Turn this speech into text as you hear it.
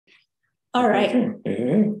All right.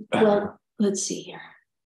 Okay. Well, let's see here.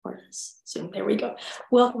 Zoom. There we go.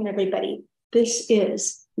 Welcome, everybody. This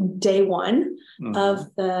is day one of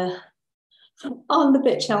the On the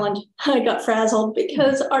Bit challenge. I got frazzled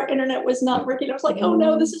because our internet was not working. I was like, oh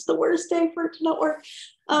no, this is the worst day for it to not work.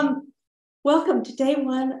 Welcome to day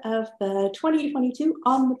one of the 2022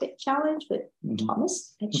 On the Bit challenge with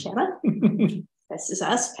Thomas and Shana. This is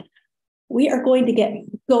us. We are going to get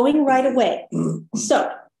going right away. So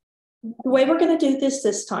the way we're going to do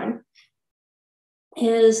this time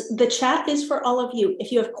is the chat is for all of you.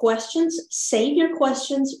 If you have questions, save your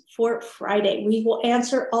questions for Friday. We will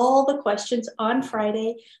answer all the questions on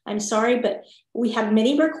Friday. I'm sorry, but we have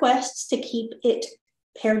many requests to keep it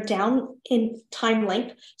pared down in time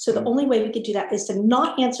length. So the only way we could do that is to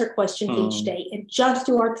not answer questions each day and just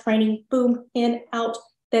do our training, boom, in, out.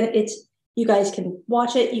 Then it's, you guys can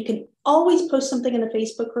watch it. You can always post something in the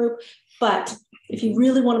Facebook group, but if you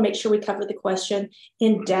really want to make sure we cover the question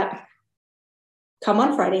in depth, come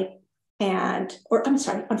on Friday on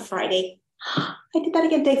Friday. I did that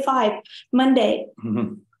again, day 5, Monday,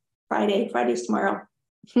 Friday's tomorrow.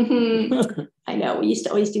 I know, we used to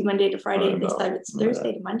always do Monday to Friday. This time it's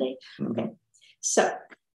Thursday to Monday. Okay, so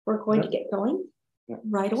we're going to get going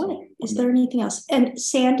right away. Is there anything else? And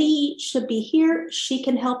Sandy should be here. She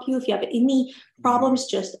can help you if you have any problems,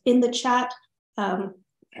 just in the chat.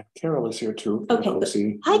 Carol is here too.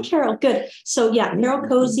 Okay. Hi, Carol. Good. So yeah, Carol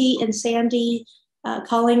Cozy and Sandy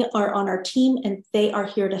Calling are on our team, and they are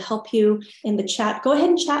here to help you in the chat. Go ahead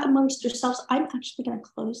and chat amongst yourselves. I'm actually going to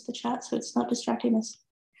close the chat so it's not distracting us.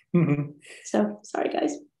 So sorry,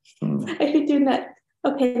 guys. I hate doing that.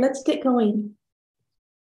 Okay, let's get going.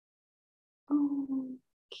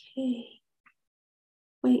 Okay.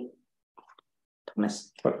 Wait.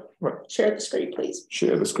 Thomas. What? Share the screen, please.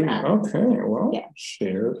 Share the screen. Okay, well,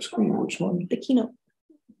 share the screen. Which one? The keynote.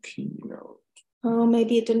 Keynote. Oh,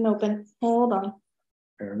 maybe it didn't open. Hold on.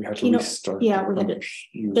 We had to restart. Yeah, we had to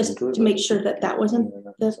just to make sure that wasn't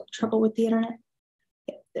the trouble with the internet.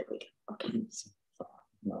 Yeah, there we go. Okay.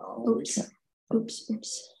 No, Oops.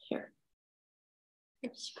 Here.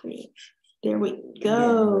 Screen. There we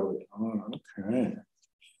go. Okay.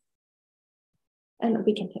 And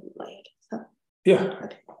we can hit play. So. Yeah.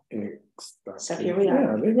 Okay. Exactly. So here we are.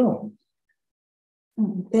 Yeah, there you go.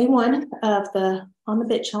 Day one of the On the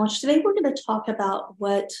Bit challenge. Today we're going to talk about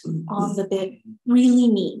what On the Bit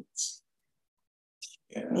really means.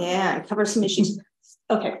 Yeah, cover some issues.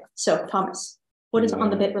 Okay, so Thomas, what does On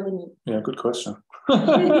the Bit really mean? Yeah, good question.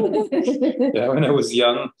 Yeah, when I was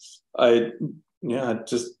young, I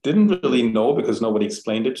just didn't really know because nobody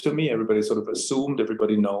explained it to me. Everybody sort of assumed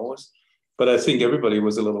everybody knows. But I think everybody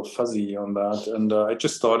was a little fuzzy on that. And I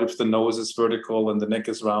just thought if the nose is vertical and the neck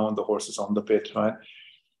is round, the horse is on the bit, right?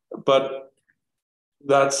 But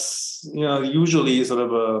that's, usually sort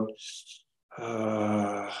of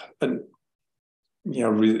a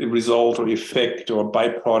result or effect or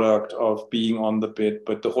byproduct of being on the bit.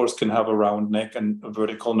 But the horse can have a round neck and a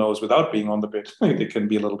vertical nose without being on the bit. They can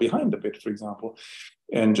be a little behind the bit, for example,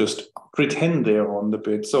 and just pretend they're on the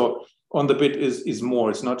bit. So on the bit is more.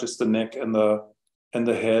 It's not just the neck and the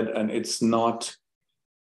head, and it's not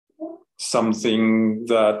something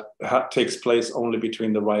that takes place only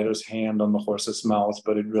between the rider's hand on the horse's mouth,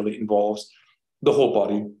 but it really involves the whole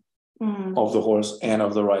body of the horse and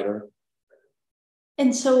of the rider.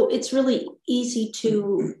 And so it's really easy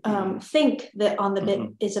to think that On the Bit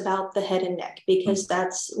is about the head and neck, because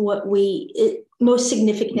that's what we most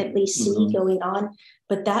significantly see going on.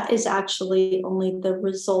 But that is actually only the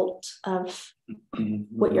result of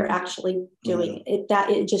what you're actually doing.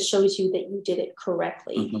 It just shows you that you did it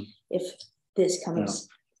correctly. If this comes,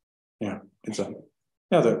 the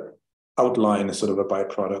outline is sort of a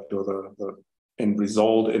byproduct or the end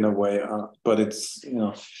result in a way, but it's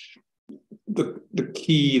the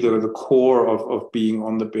key, the core of being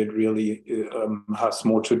on the bit really has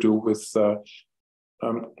more to do with the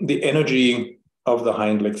energy of the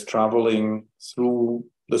hind legs traveling through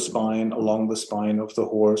the spine, along the spine of the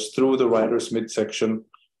horse, through the rider's midsection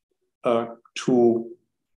to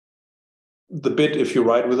the bit if you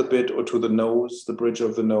ride with a bit, or to the nose, the bridge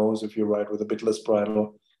of the nose if you ride with a bitless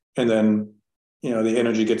bridle. And then, the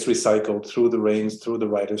energy gets recycled through the reins, through the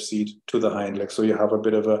rider's seat to the hind leg. So you have a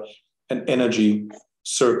bit of an energy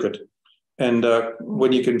circuit. And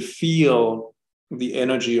when you can feel the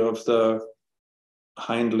energy of the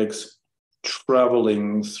hind legs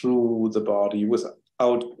traveling through the body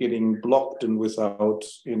without getting blocked and without,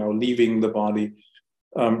 leaving the body,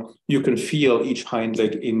 you can feel each hind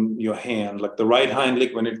leg in your hand. Like the right hind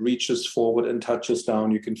leg, when it reaches forward and touches down,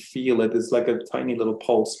 you can feel it. It's like a tiny little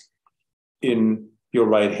pulse in your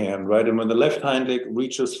right hand, right? And when the left hind leg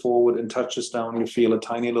reaches forward and touches down, you feel a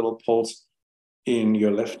tiny little pulse in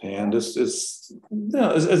your left hand. This is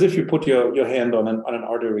as if you put your hand on an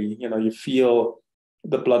artery. You feel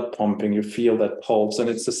the blood pumping, you feel that pulse, and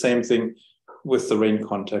it's the same thing with the rein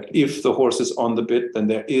contact. If the horse is on the bit, then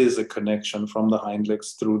there is a connection from the hind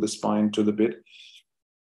legs through the spine to the bit,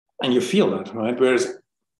 and you feel that, right? Whereas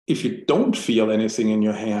if you don't feel anything in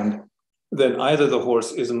your hand, then either the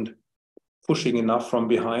horse isn't pushing enough from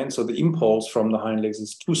behind, so the impulse from the hind legs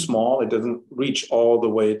is too small, it doesn't reach all the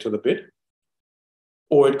way to the bit,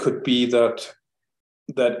 or it could be that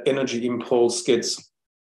energy impulse gets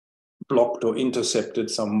blocked or intercepted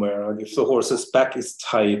somewhere. If the horse's back is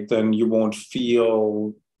tight, then you won't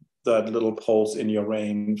feel that little pulse in your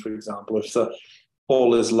rein, for example. If the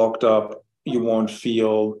hole is locked up, you won't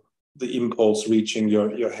feel the impulse reaching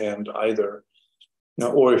your hand either.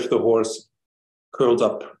 Or if the horse curls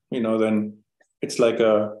up, then it's like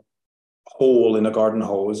a hole in a garden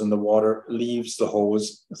hose, and the water leaves the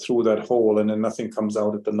hose through that hole, and then nothing comes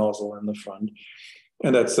out at the nozzle in the front.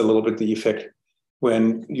 And that's a little bit the effect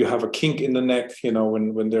when you have a kink in the neck,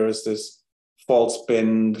 when there is this false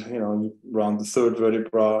bend, around the third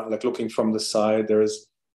vertebra, like looking from the side, there is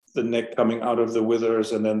the neck coming out of the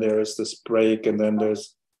withers, and then there is this break, and then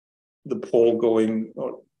there's the pole going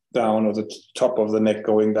down, or the top of the neck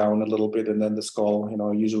going down a little bit, and then the skull,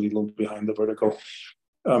 usually a little behind the vertical.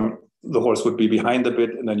 The horse would be behind the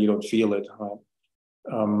bit, and then you don't feel it, right?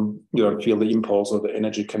 You don't feel the impulse or the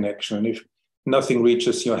energy connection. And if nothing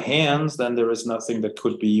reaches your hands, then there is nothing that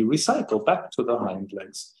could be recycled back to the hind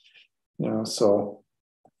legs. So,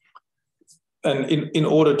 and in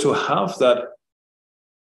order to have that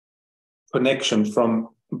connection from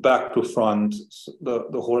back to front,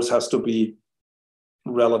 the horse has to be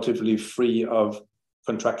relatively free of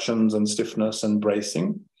contractions and stiffness and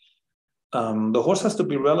bracing. The horse has to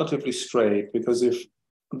be relatively straight, because if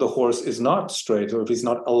the horse is not straight, or if he's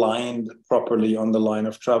not aligned properly on the line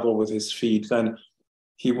of travel with his feet, then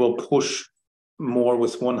he will push more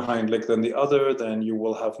with one hind leg than the other. Then you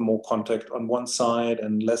will have more contact on one side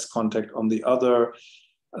and less contact on the other.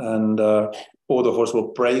 And or the horse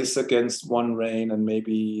will brace against one rein and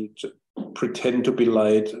maybe pretend to be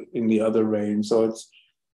light in the other rein. So it's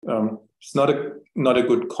not a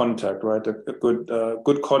good contact, right? A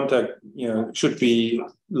good contact, should be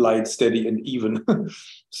light, steady, and even,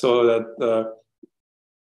 so that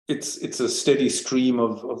it's a steady stream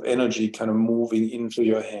of energy kind of moving into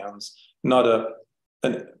your hands, not a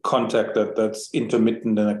contact that's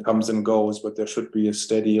intermittent and it comes and goes, but there should be a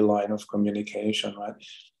steady line of communication, right?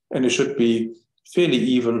 And it should be fairly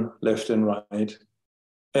even left and right,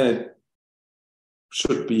 and it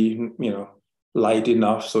should be, light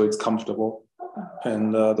enough so it's comfortable,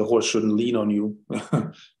 and the horse shouldn't lean on you.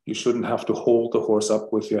 You shouldn't have to hold the horse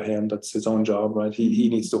up with your hand. That's his own job, right? He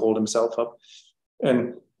needs to hold himself up.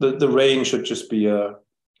 And the rein should just be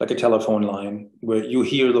like a telephone line where you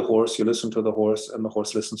hear the horse, you listen to the horse, and the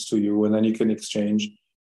horse listens to you, and then you can exchange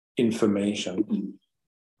information.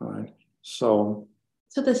 All right. So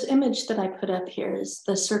this image that I put up here is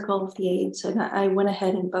the circle of the aids, and I went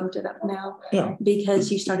ahead and bumped it up now,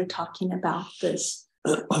 because you started talking about this.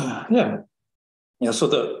 Yeah. So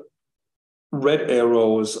the red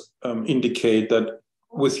arrows indicate that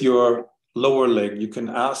with your lower leg, you can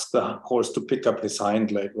ask the horse to pick up his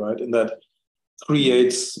hind leg, right? And that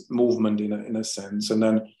creates movement in a sense. And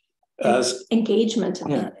then as engagement.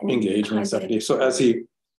 Engagement, exactly. So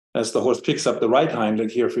as the horse picks up the right hind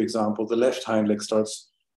leg here, for example, the left hind leg starts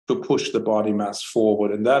to push the body mass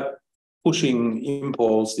forward. And that pushing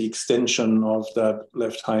impulse, the extension of that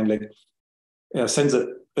left hind leg, sends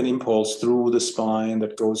an impulse through the spine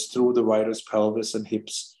that goes through the rider's pelvis and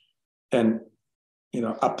hips, and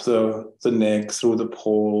up the neck, through the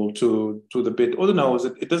pole to the bit or the nose.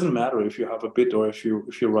 It doesn't matter if you have a bit or if you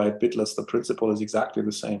ride bitless. The principle is exactly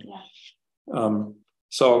the same.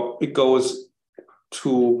 So it goes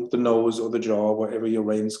to the nose or the jaw, wherever your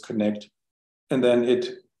reins connect, and then it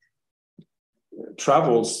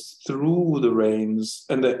travels through the reins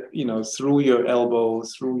and through your elbow,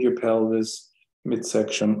 through your pelvis,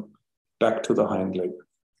 midsection, back to the hind leg.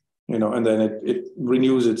 And then it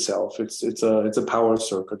renews itself. It's a power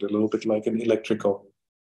circuit, a little bit like an electrical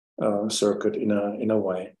circuit in a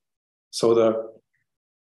way. So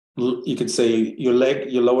you could say your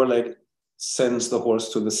lower leg sends the horse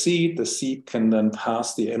to the seat. The seat can then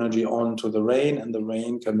pass the energy on to the rein, and the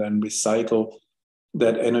rein can then recycle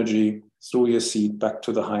that energy through your seat back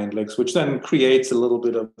to the hind legs, which then creates a little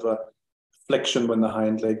bit of a flexion when the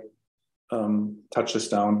hind leg touches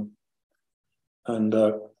down. And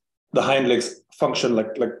the hind legs function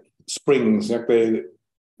like springs. Like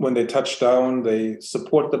when they touch down, they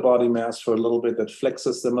support the body mass for a little bit, that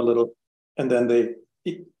flexes them a little, and then they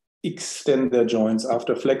extend their joints.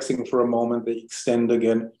 After flexing for a moment, they extend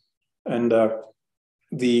again. And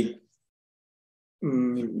when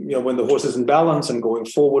the horse is in balance and going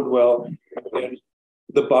forward well,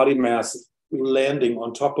 the body mass landing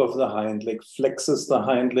on top of the hind leg flexes the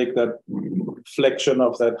hind leg. That flexion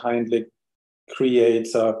of that hind leg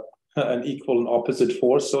creates an equal and opposite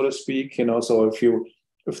force, so to speak. So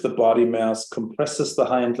if the body mass compresses the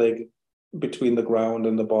hind leg between the ground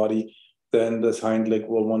and the body, then this hind leg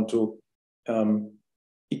will want to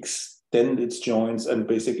extend its joints and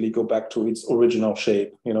basically go back to its original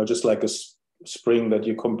shape. Just like a spring that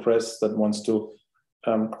you compress that wants to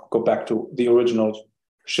go back to the original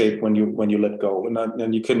shape when you let go.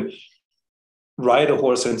 And you can ride a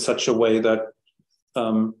horse in such a way that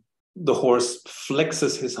the horse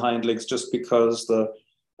flexes his hind legs just because the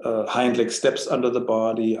hind leg steps under the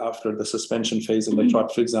body after the suspension phase in the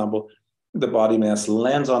trot, for example. The body mass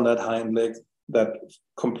lands on that hind leg, that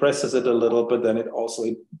compresses it a little, but then it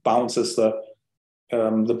bounces the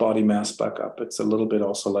body mass back up. It's a little bit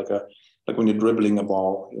also like when you're dribbling a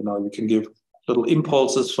ball. You can give little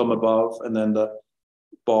impulses from above, and then the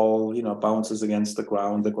ball, bounces against the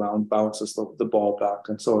ground. The ground bounces the ball back,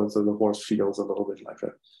 and so the horse feels a little bit like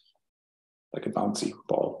a bouncy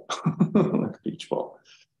ball, like a beach ball.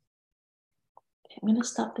 Okay, I'm going to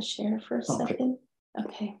stop the share for a second.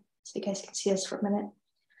 Okay, so you guys can see us for a minute.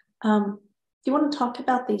 Do you want to talk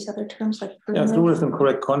about these other terms like throughness and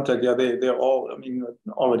correct contact? Yeah, they're all.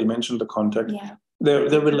 I already mentioned the contact. Yeah.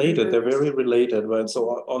 They're related. They're very related, right? So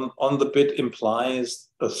on the bit implies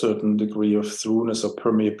a certain degree of throughness or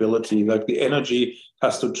permeability. Like the energy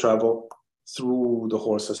has to travel through the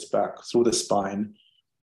horse's back, through the spine.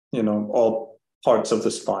 All parts of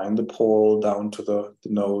the spine, the pole down to the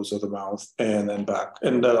nose or the mouth, and then back.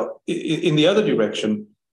 And in the other direction,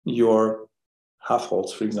 your half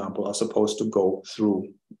holds, for example, are supposed to go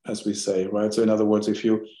through, as we say, right? So in other words, if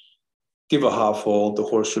you give a half hold, the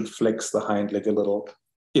horse should flex the hind leg a little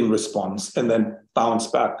in response and then bounce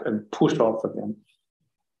back and push off again.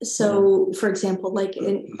 So, for example, like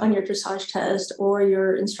on your dressage test, or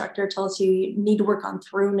your instructor tells you need to work on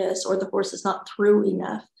throughness, or the horse is not through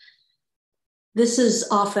enough. This is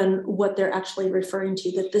often what they're actually referring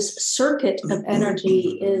to, that this circuit of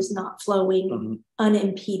energy is not flowing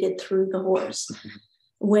unimpeded through the horse.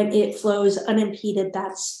 When it flows unimpeded,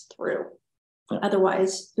 that's through.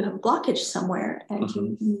 Otherwise, you have a blockage somewhere, and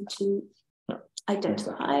you need to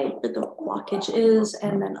identify what the blockage is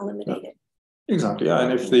and then eliminate it. Exactly. Yeah.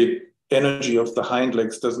 And if the energy of the hind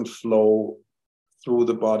legs doesn't flow through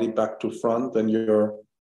the body back to front, then your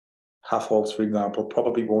half holds, for example,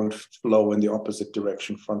 probably won't flow in the opposite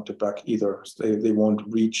direction, front to back either. They won't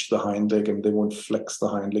reach the hind leg, and they won't flex the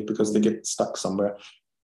hind leg because they get stuck somewhere.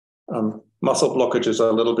 Muscle blockages are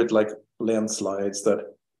a little bit like landslides or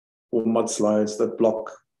mudslides that block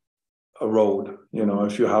a road.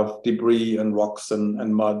 If you have debris and rocks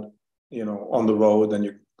and mud, on the road,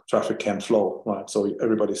 then traffic can't flow, right? So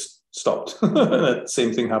everybody's stopped. That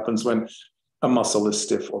same thing happens when a muscle is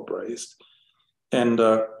stiff or braced. And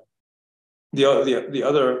the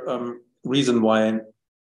other reason why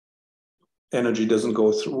energy doesn't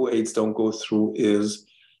go through, aids don't go through, is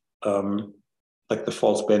like the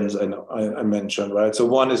false bends I mentioned, right? So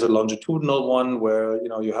one is a longitudinal one where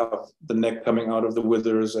you have the neck coming out of the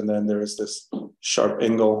withers, and then there is this sharp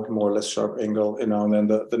angle, more or less sharp angle, and then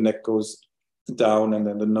the neck goes down, and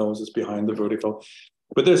then the nose is behind the vertical.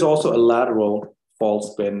 But there's also a lateral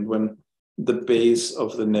false bend when the base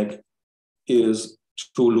of the neck is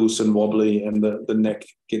too loose and wobbly, and the neck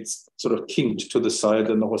gets sort of kinked to the side,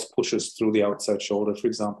 and the horse pushes through the outside shoulder, for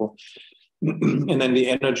example. And then the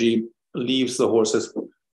energy leaves the horse's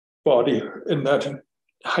body in that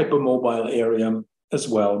hypermobile area as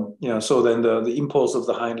well. So then the impulse of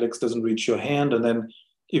the hind legs doesn't reach your hand. And then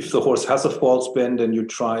if the horse has a false bend and you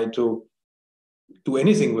try to do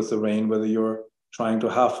anything with the rein, whether you're trying to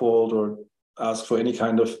half hold or ask for any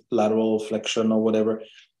kind of lateral flexion or whatever,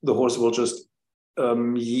 the horse will just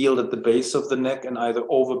yield at the base of the neck and either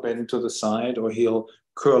overbend to the side, or he'll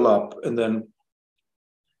curl up, and then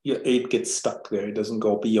your aid gets stuck there. It doesn't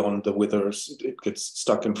go beyond the withers. It gets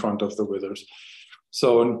stuck in front of the withers.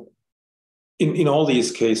 So in all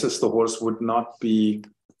these cases, the horse would not be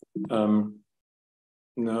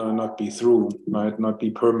not be through, right? Not be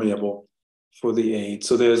permeable for the aid.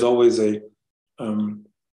 So there's always a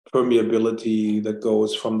permeability that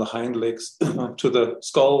goes from the hind legs to the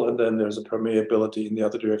skull, and then there's a permeability in the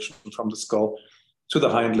other direction from the skull to the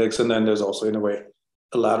hind legs, and then there's also, in a way,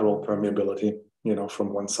 a lateral permeability.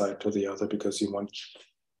 from one side to the other, because you want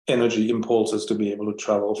energy impulses to be able to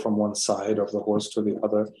travel from one side of the horse to the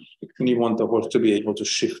other. And you want the horse to be able to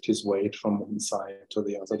shift his weight from one side to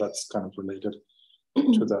the other. That's kind of related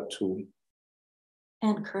to that too.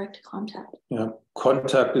 And correct contact. Yeah,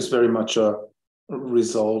 contact is very much a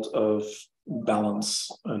result of balance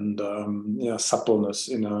and suppleness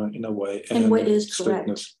in a way. And what is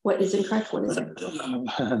correct? What is incorrect? What is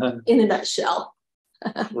incorrect? In a nutshell.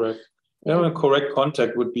 Correct. A correct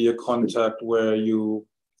contact would be a contact where you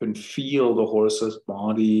can feel the horse's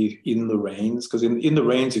body in the reins, because in the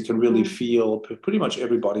reins you can really feel pretty much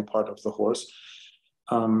every body part of the horse.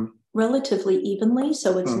 Relatively evenly,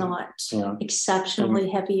 so it's not exceptionally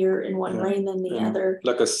heavier in one rein than the other.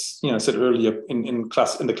 Like I said earlier, in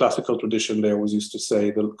the classical tradition, they always used to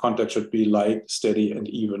say the contact should be light, steady, and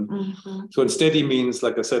even. So, and steady means,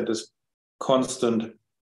 like I said, this constant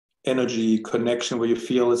energy connection where you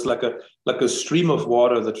feel it's like a stream of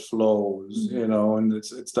water that flows, and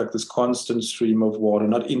it's like this constant stream of water,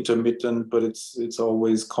 not intermittent, but it's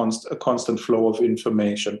always a constant flow of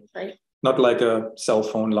information. Right. Not like a cell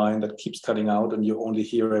phone line that keeps cutting out and you only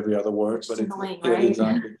hear every other word. But annoying, right?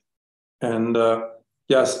 Exactly. And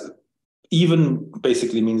yes, even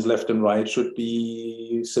basically means left and right should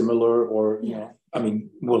be similar, or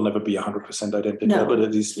we'll never be 100% identical, but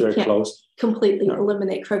at least very close. Completely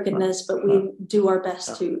eliminate crookedness, but we do our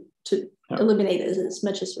best to eliminate it as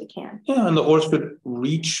much as we can. Yeah, and the horse should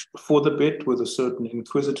reach for the bit with a certain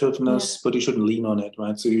inquisitiveness, but you shouldn't lean on it,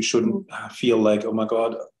 right? So you shouldn't feel like, oh my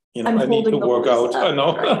God, I need to work out. I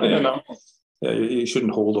know, right. Yeah, you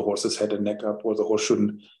shouldn't hold the horse's head and neck up, or the horse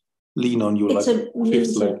shouldn't lean on you. It's like a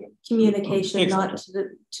means of communication, not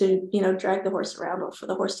to drag the horse around, or for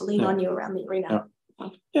the horse to lean on you around the arena.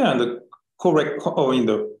 Yeah, and the correct,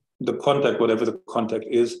 the contact, whatever the contact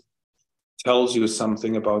is, tells you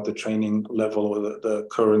something about the training level or the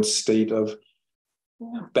current state of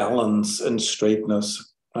balance and straightness.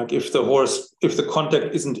 Like if the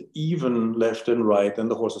contact isn't even left and right, then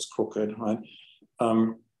the horse is crooked, right?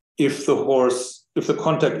 If the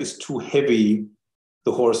contact is too heavy,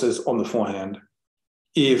 the horse is on the forehand.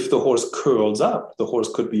 If the horse curls up, the horse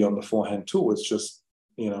could be on the forehand too. It's just,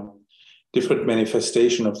 different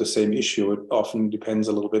manifestation of the same issue. It often depends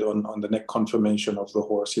a little bit on the neck conformation of the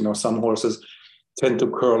horse. Some horses tend to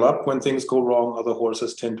curl up when things go wrong. Other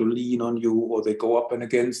horses tend to lean on you, or they go up and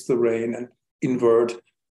against the rein and invert.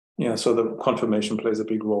 So the conformation plays a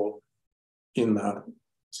big role in that.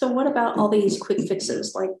 So what about all these quick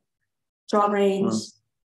fixes, like draw reins,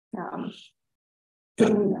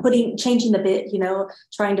 changing the bit,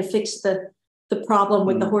 trying to fix the problem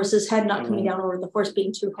with the horse's head not coming down, or the horse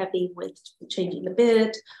being too heavy with changing the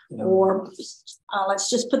bit, or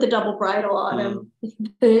let's just put the double bridle on him,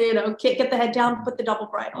 can't get the head down, put the double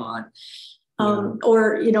bridle on.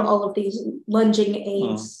 Or all of these lunging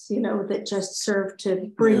aids, that just serve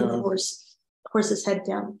to bring the horse's head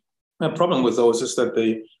down. The problem with those is that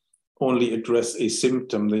they only address a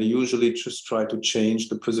symptom. They usually just try to change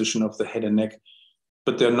the position of the head and neck,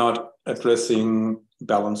 but they're not addressing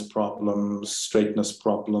balance problems, straightness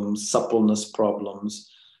problems, suppleness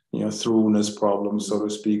problems, throughness problems, so to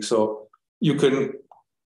speak. So you can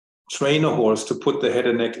train a horse to put the head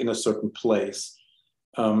and neck in a certain place.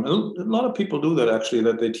 A lot of people do that, actually,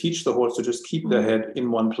 that they teach the horse to just keep their head in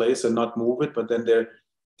one place and not move it, but then they're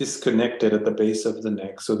disconnected at the base of the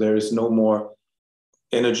neck. So there is no more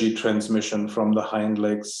energy transmission from the hind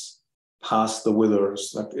legs past the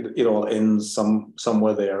withers. Like it all ends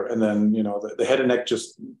somewhere there. And then, the head and neck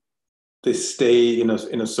they stay in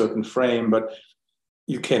a certain frame, but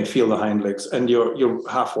you can't feel the hind legs, and your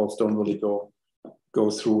half walls don't really go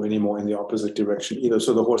through anymore in the opposite direction either.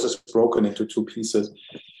 So the horse is broken into two pieces.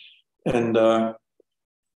 And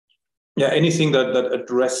anything that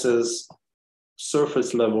addresses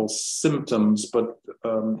surface level symptoms, but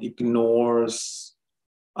ignores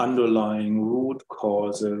underlying root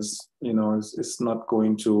causes, is not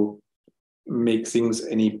going to make things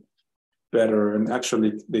any better. And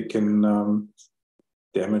actually they can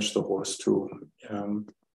damage the horse too.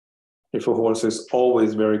 If a horse is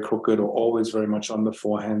always very crooked or always very much on the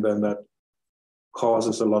forehand, then that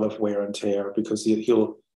causes a lot of wear and tear, because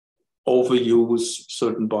he'll overuse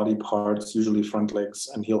certain body parts, usually front legs,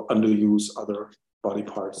 and he'll underuse other body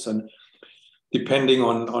parts. And depending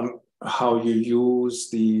on how you use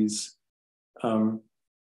these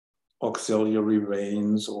auxiliary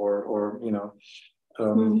reins or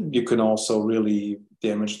you can also really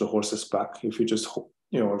damage the horse's back. If you just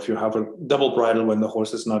if you have a double bridle when the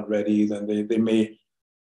horse is not ready, then they may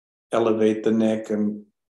elevate the neck and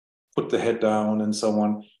put the head down and so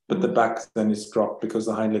on. but the back then is dropped because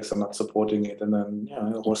the hind legs are not supporting it, and then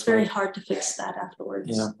the horse. It's very hard to fix that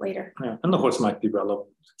afterwards. Later. Yeah, and the horse might develop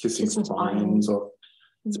kissing spines or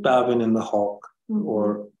spavin in the hock,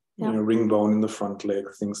 or ring bone in the front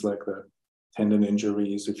leg, things like that. Tendon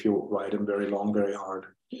injuries if you ride them very long, very hard.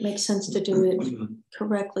 It makes sense to do it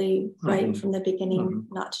correctly right from the beginning,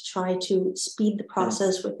 not to try to speed the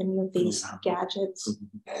process with any of these gadgets.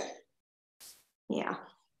 Yeah.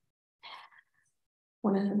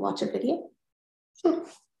 Want to watch a video? Sure.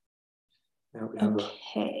 Now we have a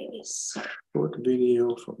short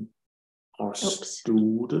video from our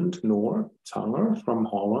student, Noor Tanger from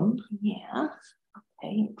Holland. Yeah.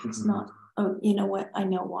 Okay. It's not. Oh, you know what? I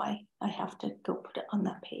know why. I have to go put it on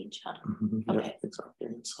that page. Huh? Okay. Yeah, exactly.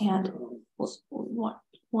 And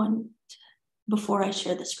one before I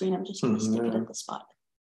share the screen, I'm just going to stick it at the spot.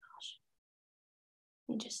 Gosh.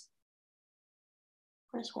 Let me just.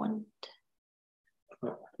 Where's one?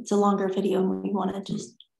 It's a longer video, and we want to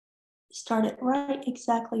just start it right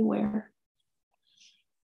exactly where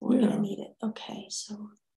we're going to need it. Okay, so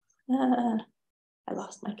I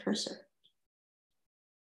lost my cursor.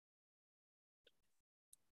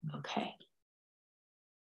 Okay,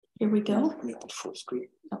 here we go. Full screen.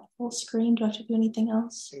 Oh, full screen. Do I have to do anything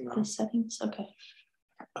else? No. The settings. Okay.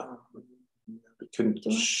 We can.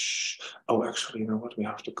 Oh, actually, you know what? We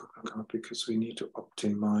have to go back up because we need to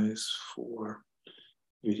optimize for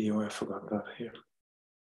video. I forgot that here.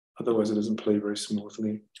 Otherwise, it doesn't play very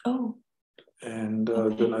smoothly. Oh. And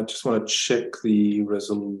then I just want to check the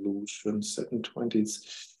resolution. 720.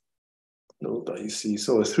 It's a little dicey.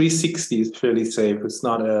 So a 360 is fairly safe. It's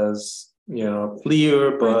not as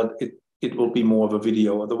clear, but it will be more of a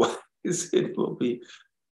video. Otherwise, it will be.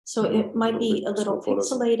 So it might be a little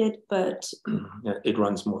pixelated, but it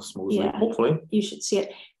runs more smoothly. Hopefully, you should see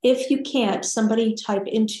it. If you can't, somebody type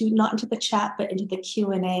not into the chat, but into the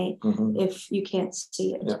Q&A if you can't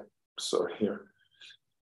see it. Yeah. So here.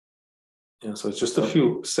 Yeah. So it's just a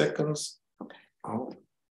few seconds. Okay. Oh.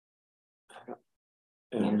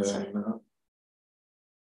 And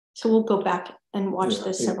so we'll go back and watch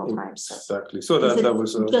this several times. Exactly. So that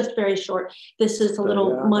was just very short. This is a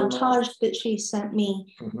little montage that she sent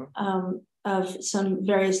me of some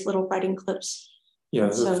various little writing clips. Yeah,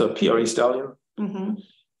 it's a PRE stallion.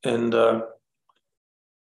 And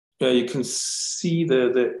you can see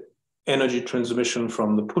the energy transmission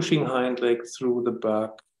from the pushing hind leg through the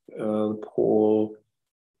back pole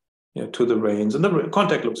to the reins. And the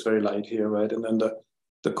contact looks very light here, right? And then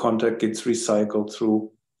the contact gets recycled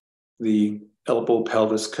through the elbow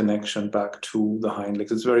pelvis connection back to the hind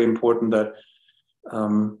legs. It's very important that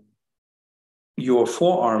your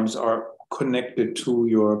forearms are connected to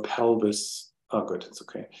your pelvis. Oh, good, it's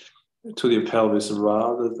okay. To the pelvis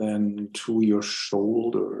rather than to your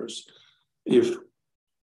shoulders. If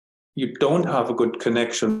you don't have a good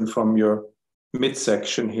connection from your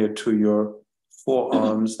midsection here to your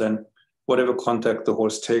forearms, then whatever contact the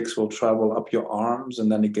horse takes will travel up your arms, and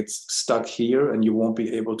then it gets stuck here, and you won't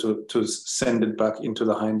be able to send it back into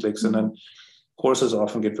the hind legs. And then horses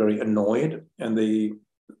often get very annoyed, and they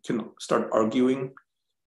can start arguing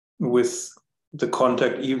with the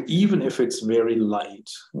contact, even if it's very light.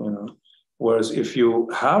 Whereas if you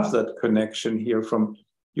have that connection here from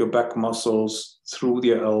your back muscles through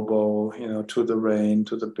the elbow, to the rein,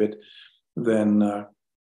 to the bit, then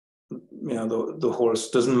the horse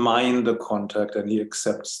doesn't mind the contact and he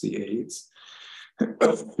accepts the aids.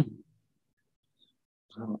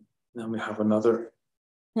 So now we have another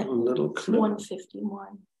little clip.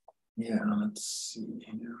 151. Yeah, let's see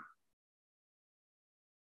here.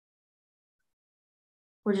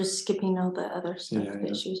 We're just skipping all the other stuff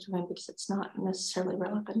that she was doing because it's not necessarily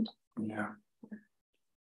relevant. Yeah.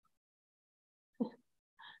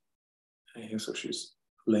 So she's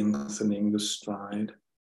lengthening the stride.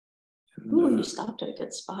 Ooh, you stopped at a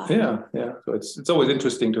good spot. Yeah. So it's always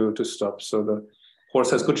interesting to stop. So the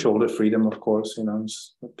horse has good shoulder freedom, of course.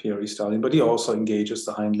 It's a PRE stallion, but he also engages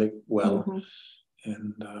the hind leg well.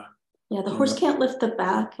 And the horse can't lift the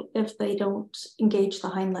back if they don't engage the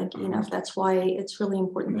hind leg enough. That's why it's really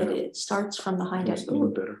important that it starts from the hind leg.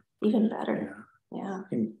 Even better. Yeah.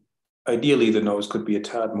 Ideally, the nose could be a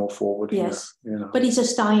tad more forward. Yes, but he's a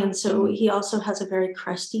stallion, so he also has a very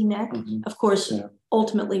crusty neck. Of course,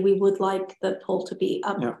 ultimately, we would like the poll to be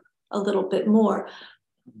up a little bit more.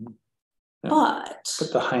 But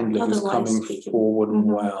the hind leg is coming forward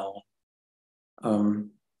well.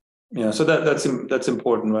 So that's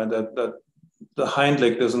important, right? That the hind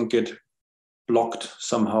leg doesn't get blocked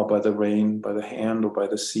somehow by the rein, by the hand, or by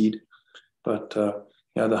the seat. But the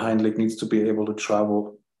hind leg needs to be able to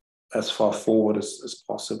travel as far forward as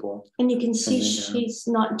possible. And you can see she's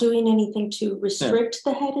not doing anything to restrict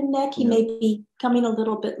the head and neck. He may be coming a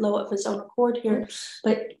little bit low of his own accord here,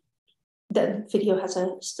 but the video has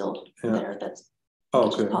a still there that's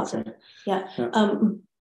positive. Okay. Yeah.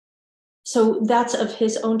 So that's of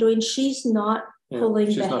his own doing. She's not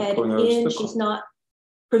pulling the head in. She's not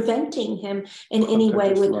preventing him in any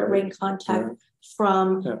way with her ring contact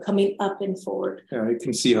from coming up and forward. Yeah, you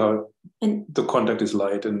can see how the contact is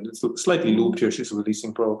light and it's slightly looped here. She's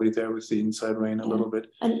releasing probably there with the inside rein a little bit.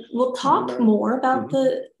 And we'll talk more about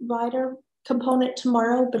the rider component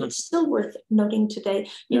tomorrow, but it's still worth noting today.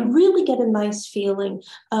 You really get a nice feeling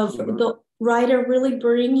of the rider really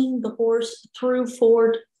bringing the horse through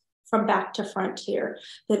forward from back to front here.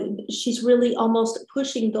 That she's really almost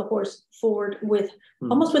pushing the horse forward with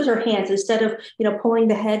almost with her hands instead of pulling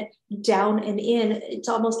the head down and in. It's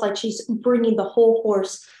almost like she's bringing the whole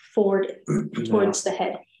horse forward towards the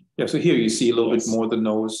head. Yeah. So here you see a little bit more the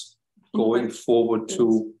nose going forward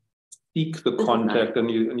to seek the contact, and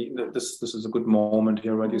this is a good moment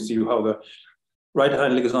here, right? You see how the right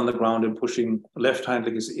hind leg is on the ground and pushing, left hind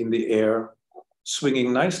leg is in the air,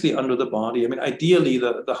 swinging nicely under the body. I mean, ideally,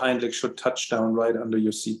 the hind leg should touch down right under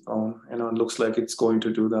your seat bone. It looks like it's going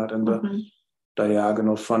to do that. And the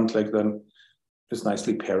diagonal front leg then is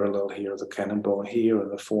nicely parallel here. The cannon bone here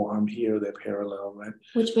and the forearm here, they're parallel, right?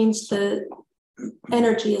 Which means the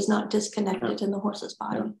energy is not disconnected in the horse's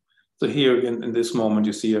body. Yeah. So here in this moment,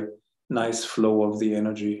 you see a nice flow of the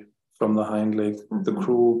energy from the hind leg, the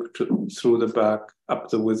croup through the back, up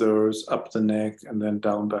the withers, up the neck, and then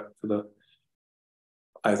down back to the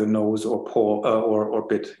either nose or paw or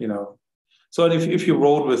bit, So if you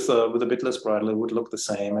rode with a bitless bridle, it would look the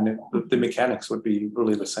same, and the mechanics would be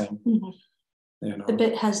really the same. The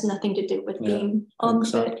bit has nothing to do with being on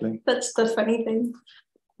the bit. That's the funny thing.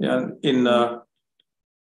 Yeah,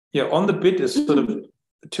 on the bit is sort of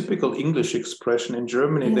a typical English expression. In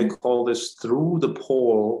Germany, they call this through the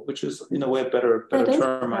pole, which is in a way a better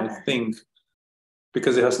term, I think,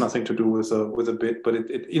 because it has nothing to do with a bit, but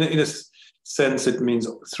it in a sense it means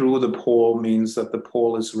through the pole means that the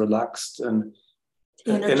pole is relaxed and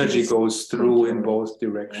energy goes through in both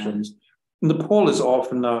directions. And the pole is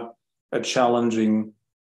often a challenging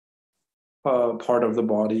part of the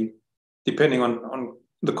body, depending on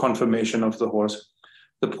the conformation of the horse.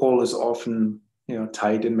 The pole is often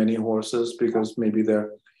tight in many horses because maybe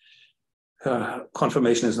their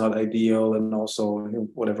conformation is not ideal, and also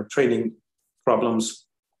whatever training problems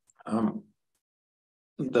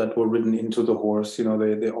that were written into the horse,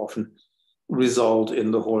 they often result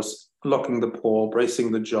in the horse locking the paw,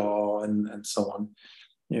 bracing the jaw, and so on,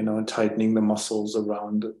 and tightening the muscles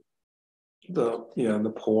around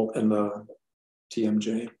the paw and the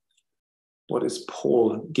TMJ. What is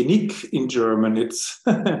Pole? Genick in German. It's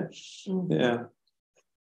yeah.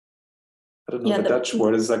 I don't know the Dutch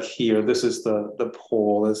word is like here. This is the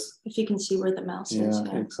pole. If you can see where the mouse is.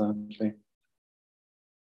 Yeah, exactly.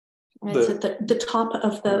 It's at the top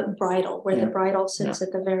of the bridle, where the bridle sits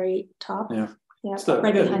at the very top. Yeah, it's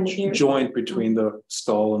right behind the ear. Joint between the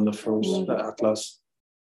skull and the first, the atlas,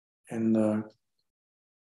 and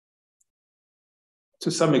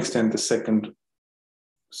to some extent the second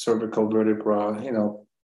cervical vertebra,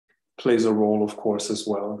 plays a role, of course, as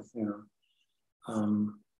well.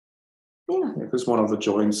 Because one of the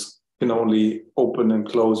joints can only open and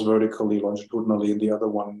close vertically, longitudinally, and the other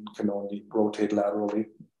one can only rotate laterally,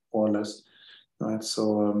 more or less. Right.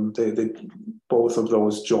 So they both of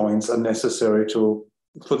those joints are necessary for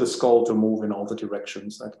the skull to move in all the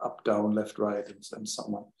directions, like up, down, left, right, and so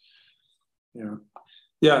on.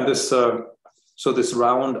 And this so this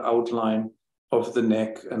round outline of the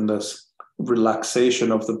neck and this relaxation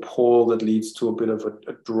of the pole that leads to a bit of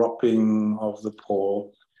a dropping of the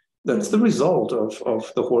pole. That's the result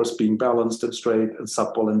of the horse being balanced and straight and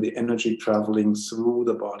supple, and the energy traveling through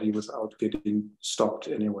the body without getting stopped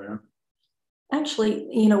anywhere. Actually,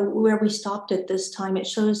 where we stopped at this time, it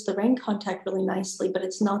shows the rein contact really nicely, but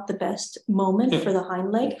it's not the best moment for the hind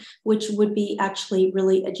leg, which would be actually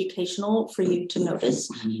really educational for you to notice.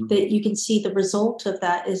 That you can see the result of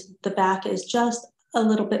that is the back is just a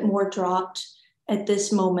little bit more dropped at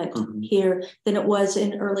this moment here than it was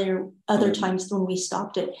in other times when we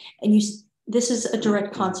stopped it. And this is a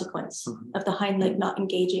direct consequence of the hind leg not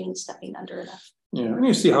engaging and stepping under enough. Yeah, and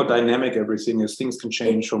you see how dynamic everything is. Things can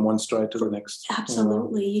change from one stride to the next.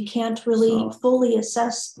 Absolutely. You can't really fully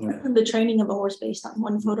assess the training of a horse based on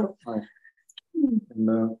one photo. Right.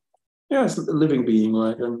 And it's a living being,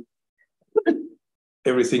 right? And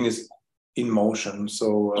everything is in motion.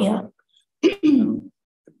 So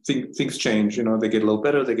things change, they get a little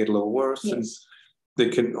better, they get a little worse. Yes.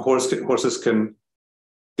 horses can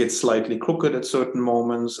get slightly crooked at certain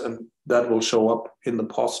moments, and that will show up in the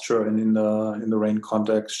posture and in the rein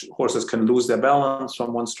contact. Horses can lose their balance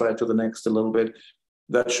from one stride to the next a little bit.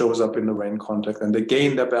 That shows up in the rein contact, and they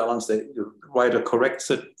gain their balance. The rider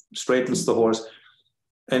corrects it, straightens the horse,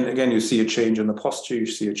 and again you see a change in the posture. You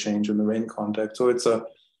see a change in the rein contact. So it's a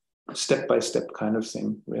step-by-step kind of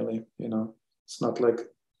thing, really. It's not like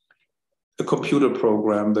a computer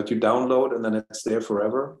program that you download and then it's there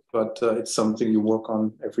forever, but it's something you work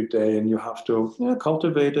on every day, and you have to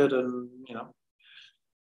cultivate it and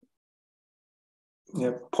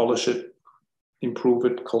polish it, improve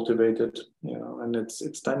it, cultivate it, and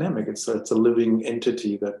it's dynamic. It's a living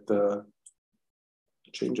entity that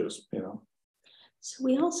changes. So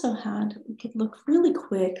we also we could look really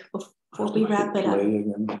quick before we wrap it up.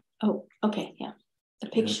 Again. Oh, okay, yeah. A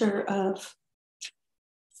picture of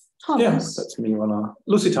Thomas. Yeah, that's me on a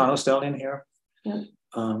Lusitano stallion here. Yeah.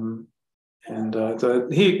 And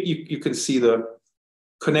here you can see the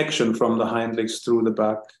connection from the hind legs through the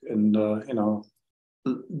back, and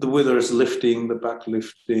the withers lifting, the back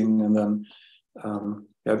lifting, and then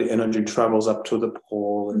the energy travels up to the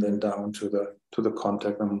pole and then down to the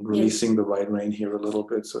contact. I'm releasing the right rein here a little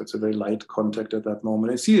bit, so it's a very light contact at that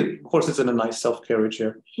moment. I see the horse is in a nice self-carriage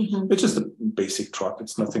here. It's just a basic trot.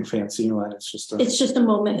 It's nothing fancy, right? It's just a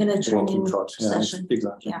moment in a training trot. session.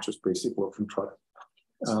 Exactly, just basic walking trot.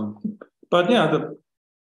 But the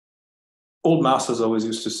old masters always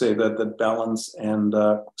used to say that balance and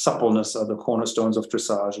suppleness are the cornerstones of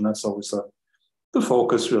dressage, and that's always the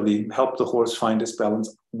focus. Really help the horse find his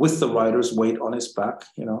balance with the rider's weight on his back,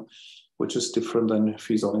 which is different than if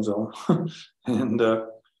he's on his own. And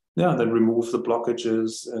then remove the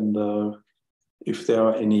blockages, and if there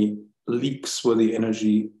are any leaks where the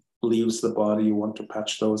energy leaves the body, you want to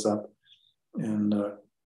patch those up, and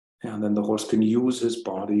then the horse can use his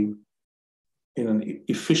body in an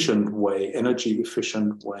efficient way, energy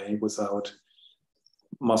efficient way, without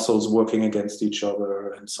muscles working against each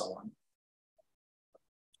other and so on.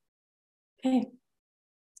 Okay.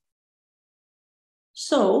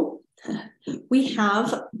 So we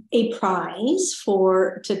have a prize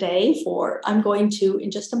for today. I'm going to, in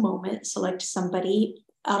just a moment, select somebody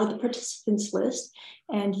out of the participants list,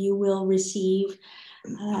 and you will receive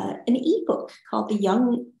an ebook called The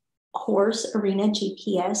Young Horse Arena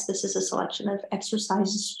GPS. This is a selection of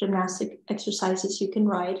exercises, gymnastic exercises you can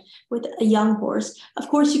ride with a young horse. Of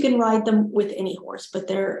course, you can ride them with any horse, but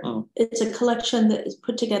it's a collection that is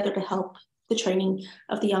put together to help the training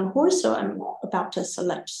of the young horse. So I'm about to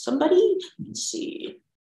select somebody. Let's see.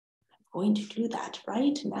 I'm going to do that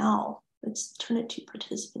right now. Let's turn it to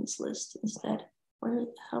participants list instead. How do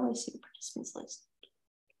I see the participants list?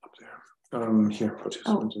 Up there. Here,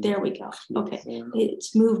 participants. Oh, there we go. Okay.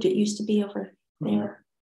 It's moved. It used to be over there.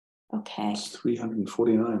 Okay. It's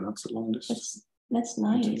 349. That's a long distance. That's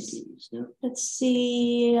nice. Yeah. Let's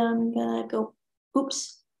see. I'm gonna go.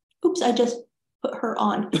 Oops. I just put her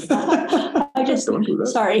on. I just don't do that.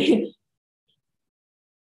 Sorry.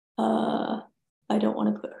 I don't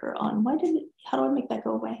want to put her on. How do I make that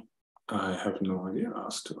go away? I have no idea.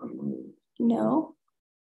 Ask to unmove. No.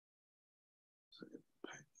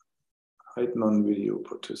 Hide non-video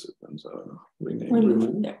participants. Rename.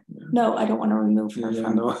 Remove. There. Yeah. No, I don't want to remove her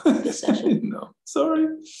from the session. No, sorry.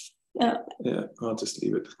 Yeah, I'll just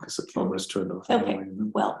leave it because the camera's turned off. Okay.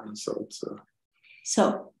 Anyway. Well. So it's.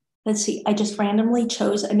 So let's see. I just randomly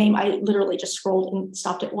chose a name. I literally just scrolled and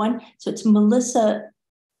stopped at one. So it's Melissa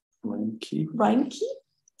Reining.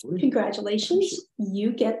 Congratulations.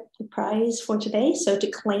 You get the prize for today. So to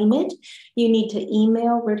claim it, you need to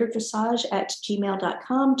email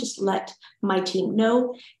ritterdressage@gmail.com. Just let my team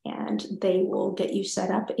know, and they will get you set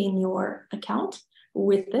up in your account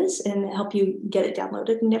with this and help you get it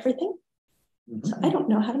downloaded and everything. So I don't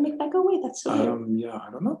know how to make that go away. That's so weird. Yeah, I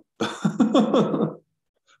don't know.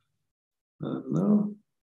 No.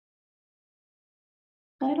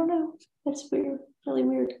 I don't know. That's weird. Really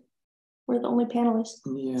weird. We're the only panelists.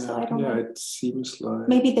 Yeah, so I don't know. It seems like.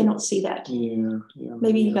 Maybe they don't see that. Yeah.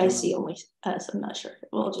 Maybe you guys see only us. I'm not sure.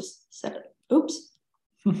 We'll just set it. Oops.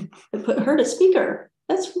 I put her to speaker.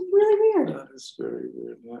 That's really weird. That is very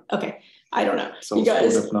weird. Yeah. Okay. I don't know. So you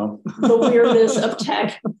guys, the weirdness of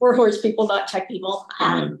tech. We're horse people, not tech people.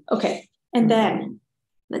 Okay. And then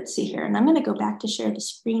let's see here. And I'm going to go back to share the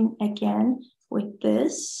screen again with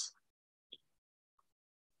this.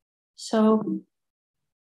 So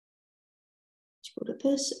go to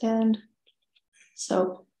this, and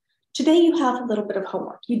so today you have a little bit of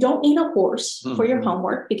homework. You don't need a horse for your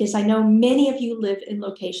homework, because I know many of you live in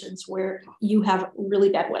locations where you have really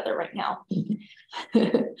bad weather right now.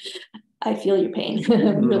 I feel your pain.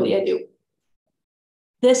 Really, I do.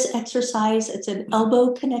 This exercise, it's an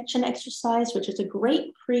elbow connection exercise, which is a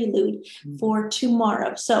great prelude for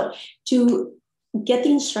tomorrow. So to get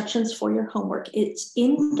the instructions for your homework, it's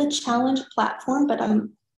in the challenge platform, but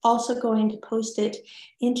I'm also going to post it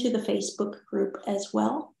into the Facebook group as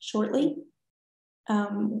well shortly.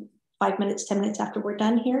 5 minutes, 10 minutes after we're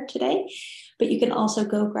done here today. But you can also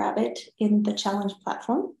go grab it in the challenge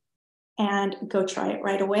platform and go try it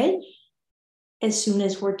right away. As soon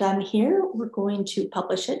as we're done here, we're going to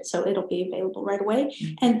publish it, so it'll be available right away.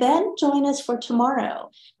 And then join us for tomorrow.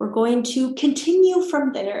 We're going to continue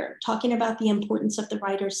from there, talking about the importance of the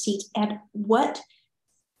rider's seat and what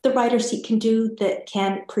the rider's seat can do that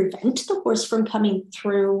can prevent the horse from coming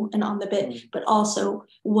through and on the bit, but also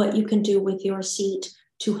what you can do with your seat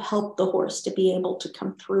to help the horse to be able to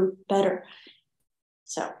come through better.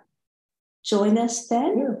 So join us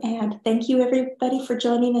then, and thank you everybody for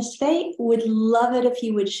joining us today. Would love it if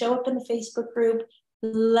you would show up in the Facebook group.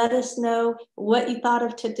 Let us know what you thought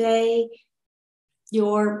of today,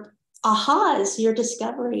 your ahas, your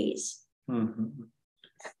discoveries.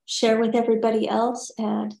 Share with everybody else,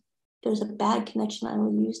 and there's a bad connection. I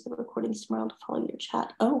will use the recordings tomorrow to follow your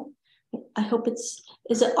chat. Oh, I hope is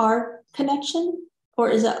it our connection, or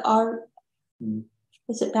is it our,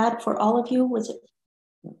 is it bad for all of you?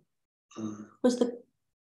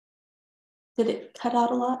 Did it cut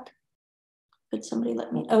out a lot? Could somebody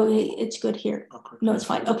let me, oh, it's good here. No, it's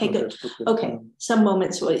fine. Okay, good. Okay, some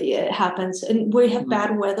moments it happens. And we have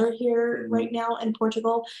bad weather here right now in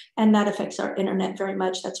Portugal, and that affects our internet very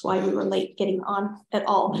much. That's why we were late getting on at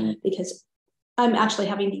all, because I'm actually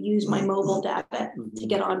having to use my mobile data to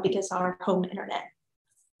get on because our home internet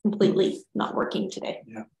completely not working today.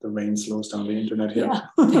 Yeah, the rain slows down the internet here.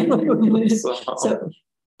 Yeah. So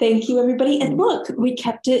thank you, everybody. And look, we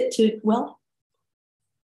kept it to, well,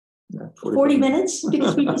 40 minutes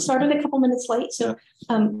because we started a couple minutes late. So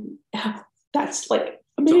that's like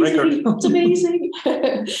amazing. It's amazing.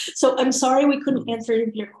 So I'm sorry we couldn't answer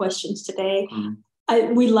your questions today.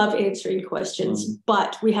 We love answering questions,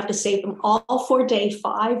 but we have to save them all for day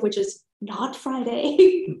 5, which is not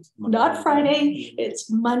Friday. Not Friday. It's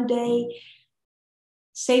Monday.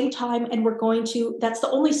 Same time, and we're going to, that's the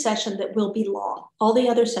only session that will be long. All the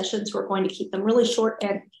other sessions, we're going to keep them really short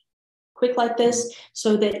and quick like this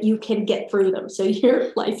so that you can get through them. So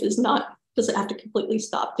your life doesn't have to completely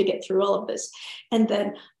stop to get through all of this. And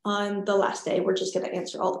then on the last day, we're just going to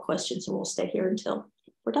answer all the questions, and we'll stay here until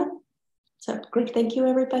we're done. So great. Thank you,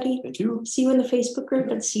 everybody. Thank you. See you in the Facebook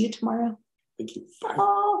group, and see you tomorrow. Thank you.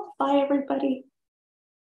 Oh, bye, everybody.